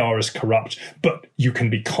everything they are is corrupt, but you can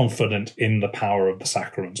be confident in the power of the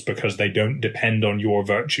sacraments because they don't depend on your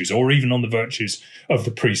virtues or even on the virtues of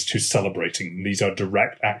the priest who's celebrating them. These are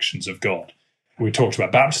direct actions of God. We talked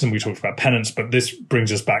about baptism, we talked about penance, but this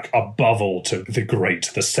brings us back above all to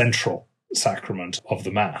the central sacrament of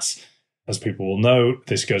the Mass. As people will know,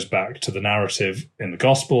 this goes back to the narrative in the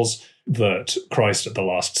Gospels that Christ at the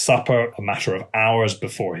Last Supper, a matter of hours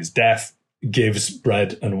before his death, gives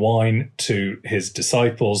bread and wine to his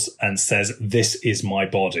disciples and says, "This is my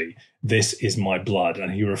body, this is my blood."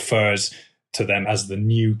 And he refers to them as the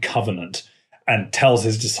new covenant and tells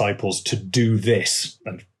his disciples to do this,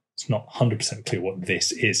 and it's not 100% clear what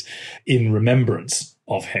this is, in remembrance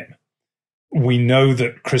of him. We know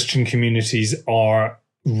that Christian communities are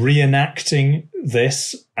reenacting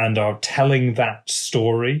this and are telling that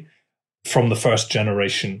story from the first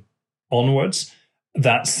generation onwards.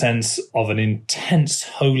 That sense of an intense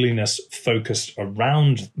holiness focused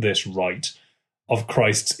around this rite of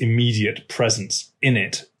Christ's immediate presence in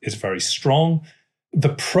it is very strong.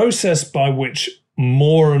 The process by which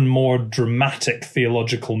more and more dramatic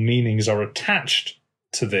theological meanings are attached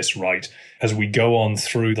to this rite as we go on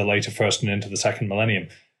through the later first and into the second millennium,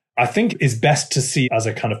 I think is best to see as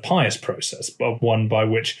a kind of pious process, but one by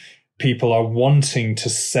which people are wanting to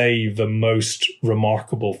say the most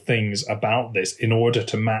remarkable things about this in order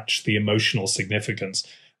to match the emotional significance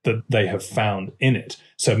that they have found in it.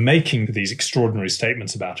 So making these extraordinary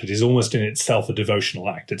statements about it is almost in itself a devotional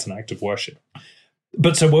act. It's an act of worship.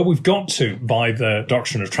 But so where we've got to by the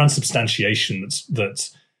doctrine of transubstantiation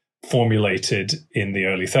that's formulated in the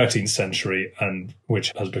early 13th century and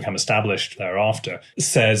which has become established thereafter,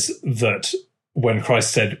 says that when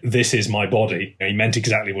Christ said, "This is my body," he meant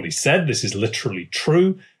exactly what he said. This is literally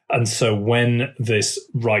true. And so when this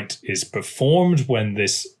rite is performed, when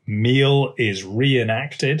this meal is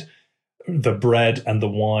reenacted, the bread and the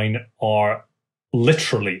wine are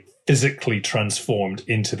literally physically transformed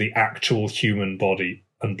into the actual human body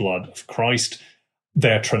and blood of Christ.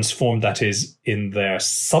 They're transformed, that is, in their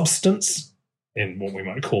substance, in what we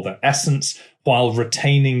might call their essence, while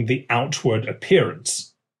retaining the outward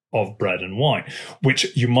appearance of bread and wine,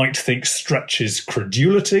 which you might think stretches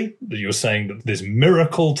credulity, that you're saying that this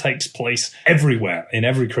miracle takes place everywhere, in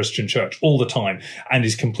every Christian church, all the time, and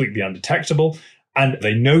is completely undetectable. And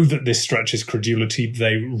they know that this stretches credulity.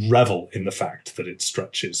 They revel in the fact that it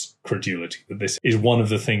stretches credulity, that this is one of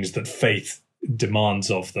the things that faith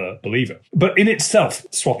demands of the believer. But in itself,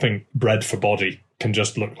 swapping bread for body can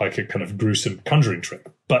just look like a kind of gruesome conjuring trick.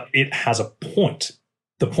 But it has a point.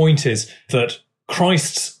 The point is that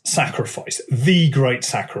Christ's sacrifice, the great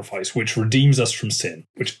sacrifice, which redeems us from sin,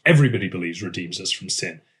 which everybody believes redeems us from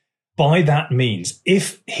sin, by that means,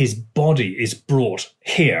 if his body is brought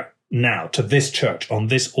here, now, to this church, on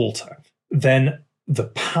this altar, then the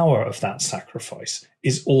power of that sacrifice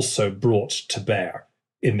is also brought to bear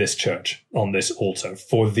in this church, on this altar,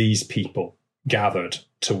 for these people gathered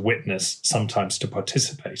to witness, sometimes to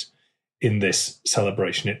participate in this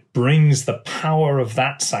celebration. It brings the power of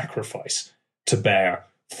that sacrifice to bear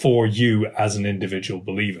for you as an individual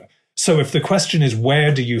believer. So if the question is,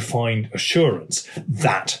 where do you find assurance?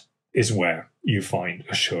 That is where you find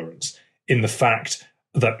assurance, in the fact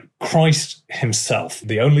that Christ himself,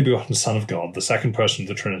 the only begotten Son of God, the second person of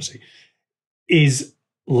the Trinity, is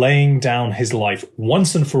laying down his life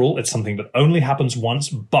once and for all. It's something that only happens once,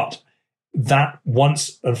 but that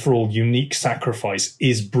once and for all unique sacrifice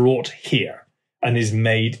is brought here and is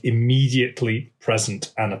made immediately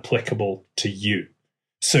present and applicable to you.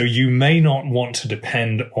 So you may not want to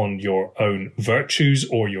depend on your own virtues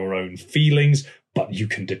or your own feelings, but you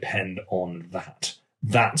can depend on that.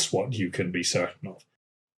 That's what you can be certain of.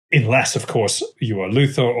 Unless, of course, you are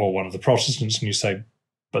Luther or one of the Protestants and you say,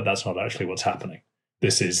 but that's not actually what's happening.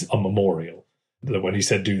 This is a memorial. That when he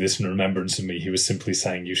said, "Do this in remembrance of me," he was simply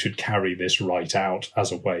saying you should carry this rite out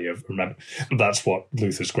as a way of remember. That's what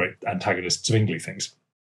Luther's great antagonist Zwingli thinks.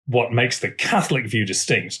 What makes the Catholic view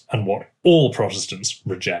distinct and what all Protestants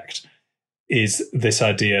reject is this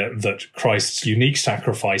idea that Christ's unique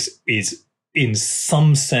sacrifice is in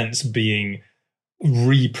some sense being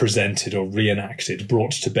represented or reenacted,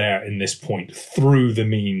 brought to bear in this point through the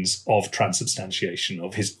means of transubstantiation,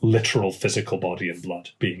 of his literal physical body and blood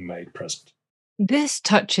being made present. This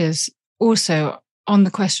touches also on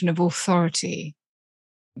the question of authority,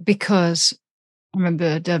 because I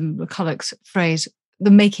remember McCulloch's phrase,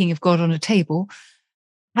 the making of God on a table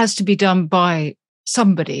has to be done by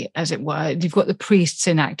somebody, as it were. You've got the priests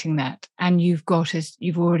enacting that, and you've got, as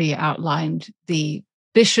you've already outlined, the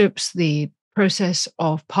bishops, the process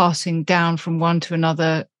of passing down from one to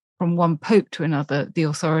another, from one pope to another, the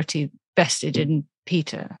authority vested in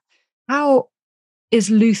Peter. How is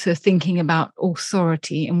Luther thinking about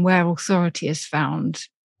authority and where authority is found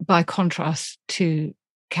by contrast to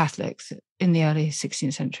Catholics in the early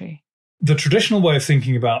 16th century? The traditional way of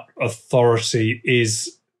thinking about authority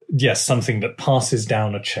is, yes, something that passes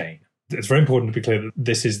down a chain. It's very important to be clear that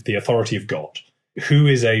this is the authority of God. Who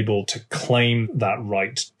is able to claim that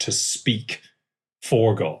right to speak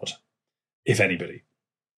for God, if anybody?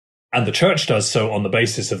 And the church does so on the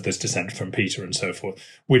basis of this descent from Peter and so forth,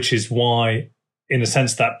 which is why, in a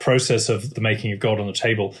sense, that process of the making of God on the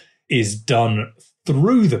table is done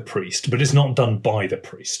through the priest, but it's not done by the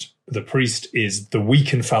priest. The priest is the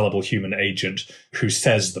weak, infallible human agent who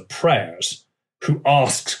says the prayers, who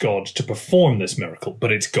asks God to perform this miracle,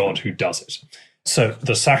 but it's God who does it. So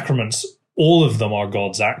the sacraments, all of them are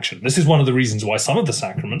God's action. This is one of the reasons why some of the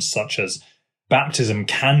sacraments, such as baptism,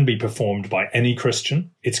 can be performed by any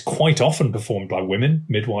Christian. It's quite often performed by women.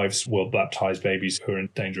 Midwives will baptize babies who are in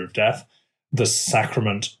danger of death. The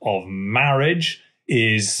sacrament of marriage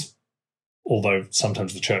is, although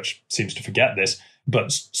sometimes the church seems to forget this,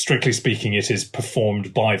 but strictly speaking, it is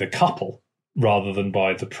performed by the couple rather than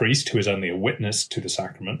by the priest, who is only a witness to the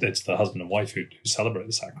sacrament. It's the husband and wife who celebrate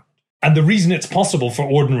the sacrament. And the reason it's possible for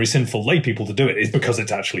ordinary sinful lay people to do it is because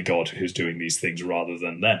it's actually God who's doing these things rather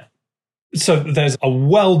than them. So there's a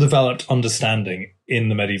well-developed understanding in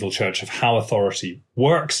the medieval church of how authority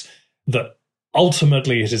works, that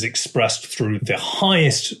ultimately it is expressed through the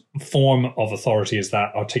highest form of authority is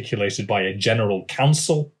that articulated by a general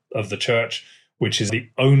council of the church, which is the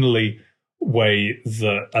only way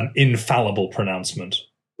that an infallible pronouncement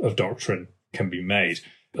of doctrine can be made.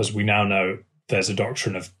 As we now know, there's a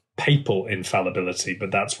doctrine of papal infallibility,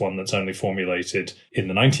 but that's one that's only formulated in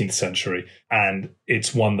the 19th century, and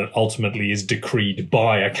it's one that ultimately is decreed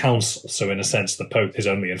by a council. So in a sense, the Pope is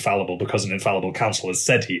only infallible because an infallible council has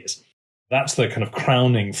said he is. That's the kind of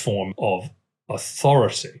crowning form of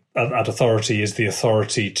authority. That authority is the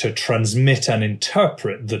authority to transmit and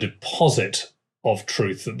interpret the deposit of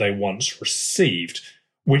truth that they once received,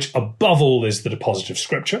 which above all is the deposit of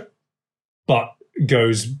Scripture, but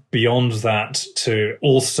goes beyond that to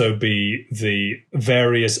also be the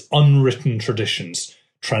various unwritten traditions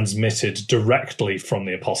transmitted directly from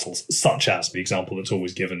the apostles, such as the example that's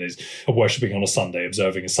always given is worshipping on a Sunday,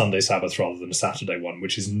 observing a Sunday Sabbath rather than a Saturday one,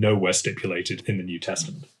 which is nowhere stipulated in the New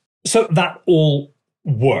Testament. So that all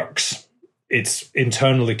works. It's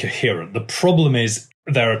internally coherent. The problem is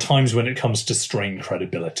there are times when it comes to strain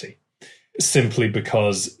credibility, simply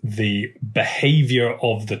because the behavior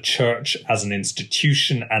of the church as an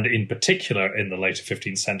institution, and in particular in the later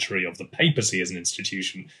 15th century of the papacy as an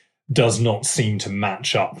institution, does not seem to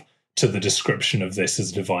match up to the description of this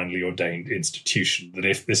as a divinely ordained institution. That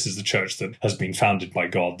if this is the church that has been founded by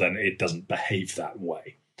God, then it doesn't behave that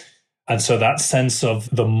way. And so that sense of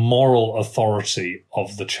the moral authority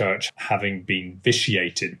of the church having been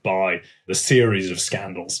vitiated by the series of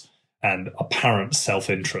scandals and apparent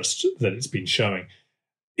self-interest that it's been showing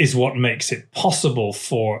is what makes it possible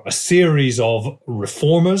for a series of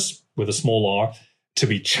reformers, with a small r, to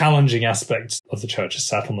be challenging aspects of the church's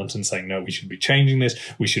settlement and saying, no, we should be changing this,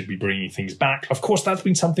 we should be bringing things back. Of course, that's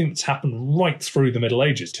been something that's happened right through the Middle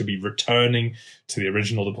Ages, to be returning to the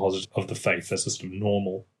original deposit of the faith. There's a sort of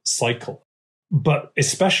normal cycle. But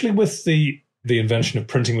especially with the invention of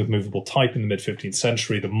printing with movable type in the mid-15th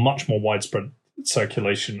century, the much more widespread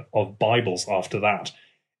circulation of Bibles after that,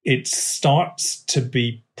 it starts to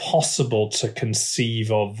be possible to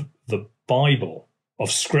conceive of the Bible, of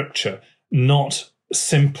Scripture, not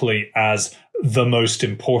simply as the most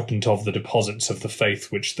important of the deposits of the faith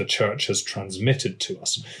which the church has transmitted to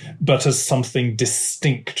us, but as something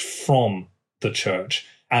distinct from the church,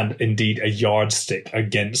 and indeed a yardstick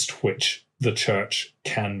against which the church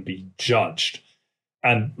can be judged.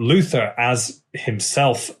 And Luther, as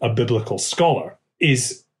himself a biblical scholar,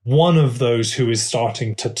 is one of those who is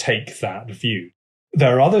starting to take that view.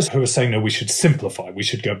 There are others who are saying, no, we should simplify. We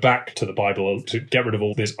should go back to the Bible to get rid of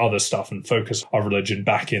all this other stuff and focus our religion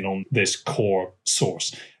back in on this core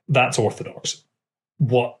source. That's orthodox.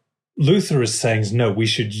 What Luther is saying is, no, we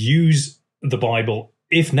should use the Bible,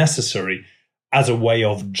 if necessary, as a way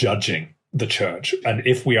of judging the church. And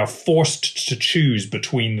if we are forced to choose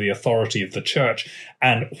between the authority of the church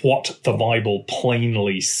and what the Bible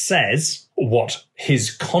plainly says, what his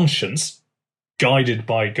conscience, guided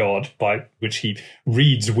by God, by which he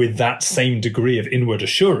reads with that same degree of inward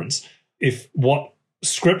assurance, if what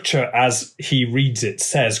Scripture as he reads it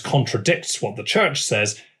says contradicts what the church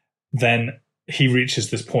says, then he reaches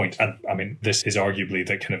this point. And I mean, this is arguably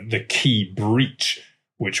the kind of the key breach,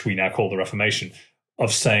 which we now call the Reformation,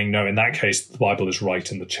 of saying, no, in that case, the Bible is right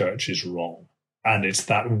and the church is wrong. And it's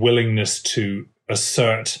that willingness to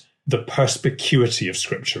assert the perspicuity of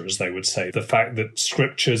Scripture, as they would say, the fact that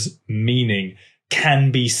Scripture's meaning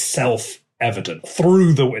can be self-evident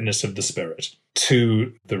through the witness of the Spirit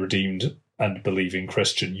to the redeemed and believing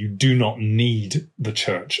Christian. You do not need the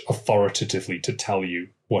church authoritatively to tell you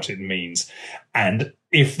what it means. And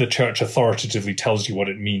if the church authoritatively tells you what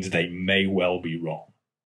it means, they may well be wrong.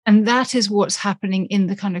 And that is what's happening in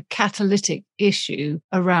the kind of catalytic issue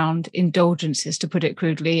around indulgences, to put it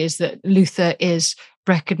crudely, is that Luther is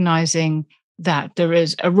recognizing that there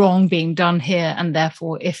is a wrong being done here, and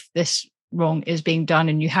therefore if this wrong is being done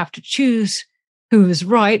and you have to choose who is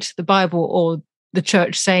right, the Bible or the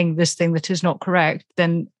church saying this thing that is not correct,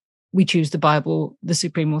 then we choose the Bible. The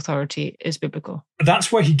supreme authority is biblical.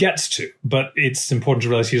 That's where he gets to, but it's important to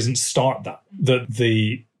realize he doesn't start that. That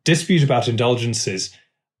the dispute about indulgences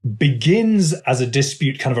begins as a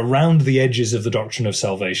dispute kind of around the edges of the doctrine of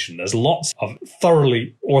salvation. There's lots of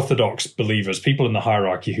thoroughly orthodox believers, people in the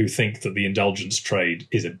hierarchy, who think that the indulgence trade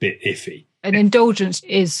is a bit iffy. An indulgence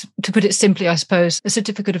is, to put it simply, I suppose, a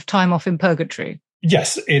certificate of time off in purgatory.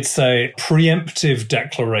 Yes, it's a preemptive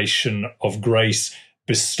declaration of grace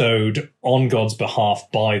bestowed on God's behalf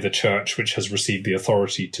by the church, which has received the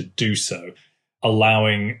authority to do so,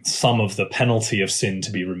 allowing some of the penalty of sin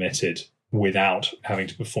to be remitted without having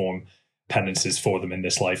to perform penances for them in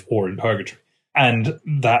this life or in purgatory. And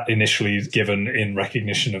that initially is given in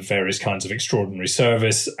recognition of various kinds of extraordinary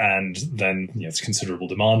service, and then there's considerable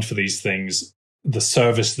demand for these things. The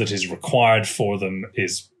service that is required for them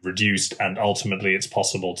is reduced, and ultimately it's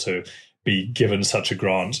possible to be given such a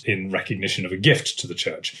grant in recognition of a gift to the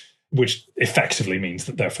church, which effectively means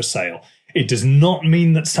that they're for sale. It does not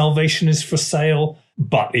mean that salvation is for sale,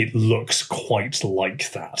 but it looks quite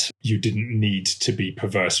like that. You didn't need to be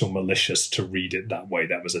perverse or malicious to read it that way.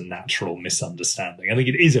 That was a natural misunderstanding. I think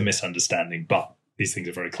it is a misunderstanding, but these things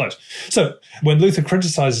are very close. So when Luther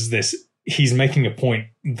criticizes this, he's making a point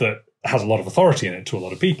that has a lot of authority in it to a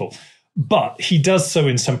lot of people, but he does so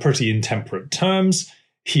in some pretty intemperate terms.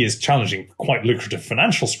 He is challenging quite lucrative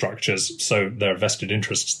financial structures, so there are vested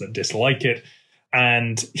interests that dislike it.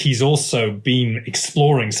 And he's also been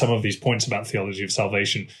exploring some of these points about theology of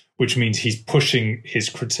salvation, which means he's pushing his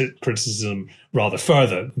criticism rather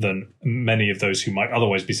further than many of those who might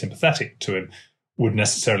otherwise be sympathetic to him would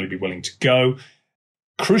necessarily be willing to go.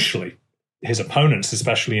 Crucially, his opponents,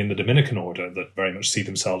 especially in the Dominican order, that very much see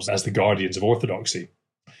themselves as the guardians of orthodoxy,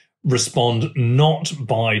 respond not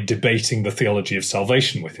by debating the theology of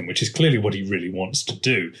salvation with him, which is clearly what he really wants to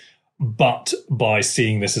do, but by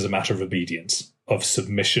seeing this as a matter of obedience, of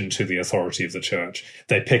submission to the authority of the church.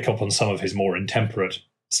 They pick up on some of his more intemperate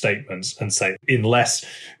statements and say, unless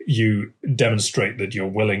you demonstrate that you're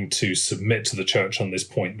willing to submit to the church on this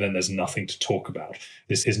point, then there's nothing to talk about.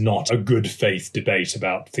 This is not a good faith debate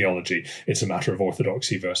about theology. It's a matter of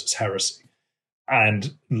orthodoxy versus heresy.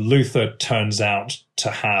 And Luther turns out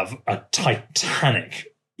to have a titanic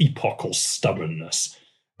epochal stubbornness,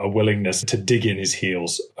 a willingness to dig in his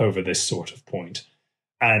heels over this sort of point.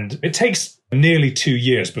 And it takes nearly 2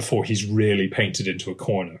 years before he's really painted into a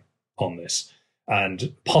corner on this.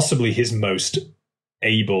 And possibly his most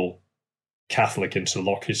able Catholic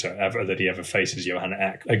interlocutor that he ever faces, Johann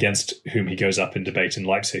Eck, against whom he goes up in debate in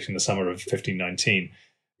Leipzig in the summer of 1519,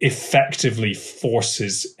 effectively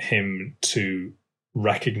forces him to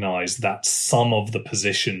recognize that some of the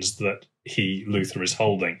positions that Luther is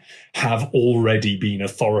holding, have already been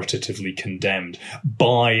authoritatively condemned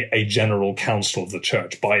by a general council of the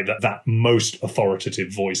church, by that most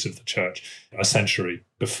authoritative voice of the church a century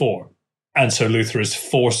before. And so Luther is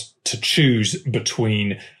forced to choose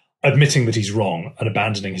between admitting that he's wrong and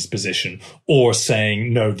abandoning his position, or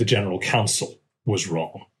saying, no, the general council was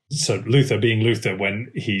wrong. So Luther, being Luther,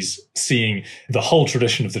 when he's seeing the whole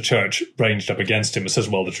tradition of the church ranged up against him, says,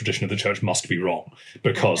 well, the tradition of the church must be wrong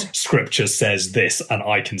because scripture says this and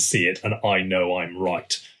I can see it and I know I'm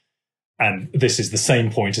right. And this is the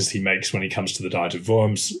same point as he makes when he comes to the Diet of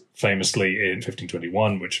Worms, famously in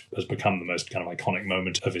 1521, which has become the most kind of iconic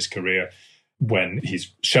moment of his career, when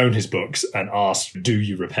he's shown his books and asked, do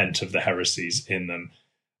you repent of the heresies in them?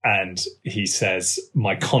 And he says,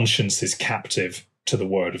 my conscience is captive to the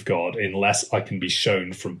word of God. Unless I can be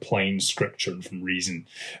shown from plain scripture and from reason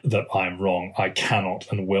that I'm wrong, I cannot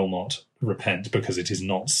and will not repent, because it is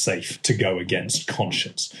not safe to go against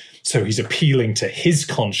conscience. So he's appealing to his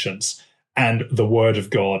conscience and the word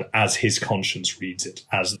of God as his conscience reads it,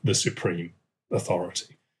 as the supreme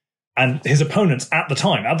authority. And his opponents at the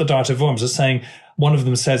time, at the Diet of Worms, are saying, one of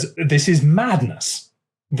them says, this is madness,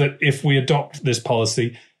 that if we adopt this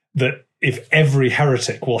policy, that if every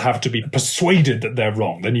heretic will have to be persuaded that they're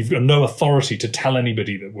wrong, then you've got no authority to tell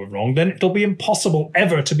anybody that we're wrong, then it'll be impossible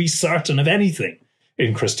ever to be certain of anything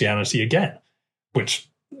in Christianity again, which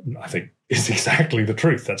I think is exactly the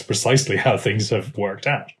truth. That's precisely how things have worked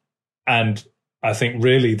out. And I think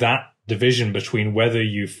really that division between whether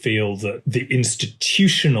you feel that the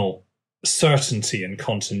institutional certainty and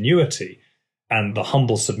continuity and the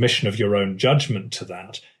humble submission of your own judgment to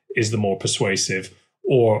that is the more persuasive,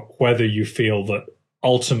 or whether you feel that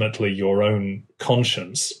ultimately your own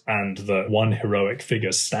conscience and the one heroic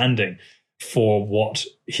figure standing for what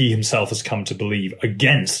he himself has come to believe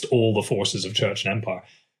against all the forces of church and empire.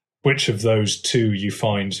 Which of those two you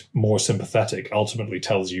find more sympathetic ultimately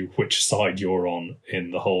tells you which side you're on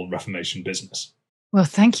in the whole Reformation business. Well,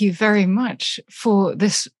 thank you very much for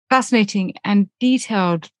this fascinating and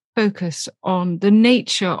detailed focus on the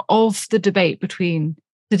nature of the debate between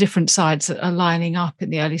the different sides that are lining up in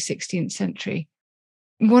the early 16th century.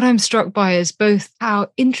 What I'm struck by is both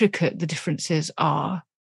how intricate the differences are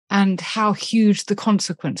and how huge the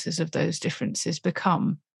consequences of those differences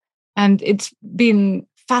become. And it's been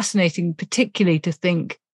fascinating, particularly to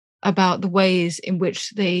think about the ways in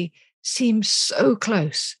which they seem so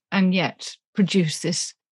close and yet produce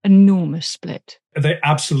this enormous split. They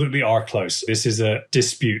absolutely are close. This is a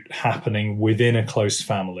dispute happening within a close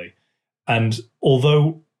family. And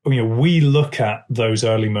although we look at those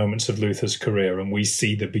early moments of Luther's career and we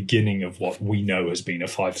see the beginning of what we know has been a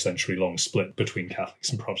 5-century-long split between Catholics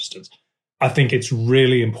and Protestants, I think it's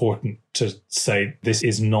really important to say this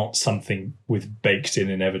is not something with baked-in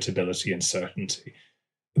inevitability and certainty.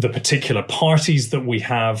 The particular parties that we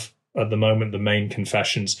have at the moment, the main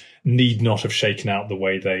confessions, need not have shaken out the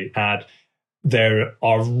way they had. There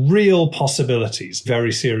are real possibilities.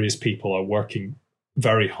 Very serious people are working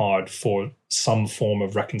very hard for some form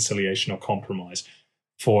of reconciliation or compromise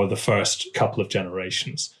for the first couple of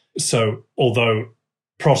generations. So although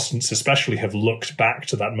Protestants especially have looked back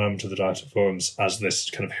to that moment of the Diet of Worms as this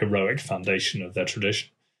kind of heroic foundation of their tradition,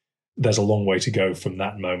 there's a long way to go from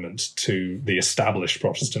that moment to the established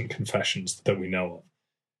Protestant confessions that we know of.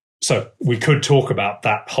 So we could talk about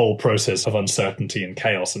that whole process of uncertainty and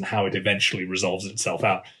chaos and how it eventually resolves itself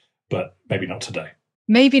out, but maybe not today.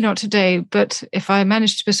 Maybe not today, but if I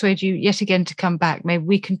manage to persuade you yet again to come back, maybe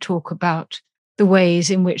we can talk about the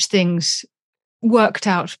ways in which things worked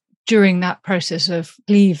out during that process of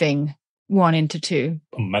leaving one into two.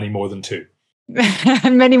 Many more than two.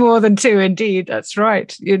 Many more than two, indeed. That's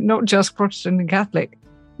right. You're not just Protestant and Catholic.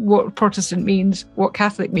 What Protestant means, what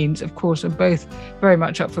Catholic means, of course, are both very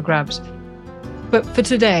much up for grabs. But for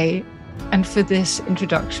today and for this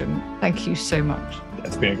introduction, thank you so much.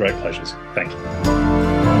 It's been a great pleasure. Thank you.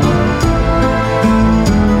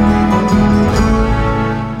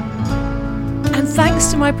 And thanks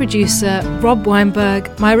to my producer, Rob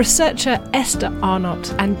Weinberg, my researcher, Esther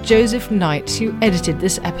Arnott, and Joseph Knight, who edited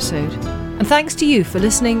this episode. And thanks to you for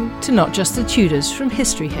listening to Not Just the Tudors from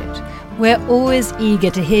History Hit. We're always eager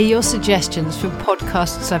to hear your suggestions for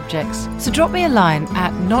podcast subjects. So drop me a line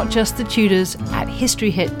at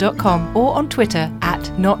notjustthetudors@historyhit.com or on Twitter at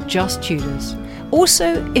notjusttudors.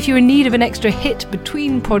 Also, if you're in need of an extra hit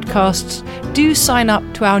between podcasts, do sign up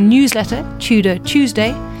to our newsletter, Tudor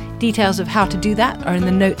Tuesday. Details of how to do that are in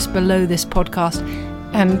the notes below this podcast.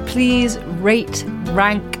 And please rate,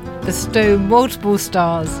 rank, bestow multiple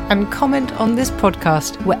stars, and comment on this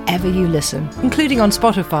podcast wherever you listen, including on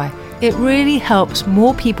Spotify. It really helps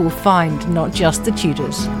more people find Not Just the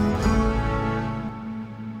Tudors.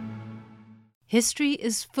 History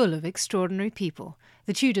is full of extraordinary people,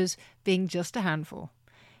 the Tudors being just a handful.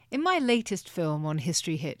 In my latest film on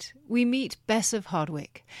History Hit, we meet Bess of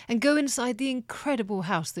Hardwick and go inside the incredible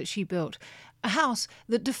house that she built, a house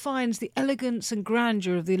that defines the elegance and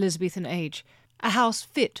grandeur of the Elizabethan age, a house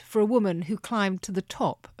fit for a woman who climbed to the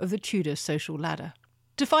top of the Tudor social ladder.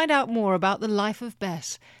 To find out more about the life of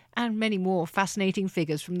Bess and many more fascinating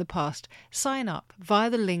figures from the past, sign up via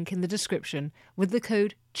the link in the description with the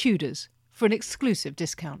code TUDORS for an exclusive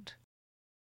discount.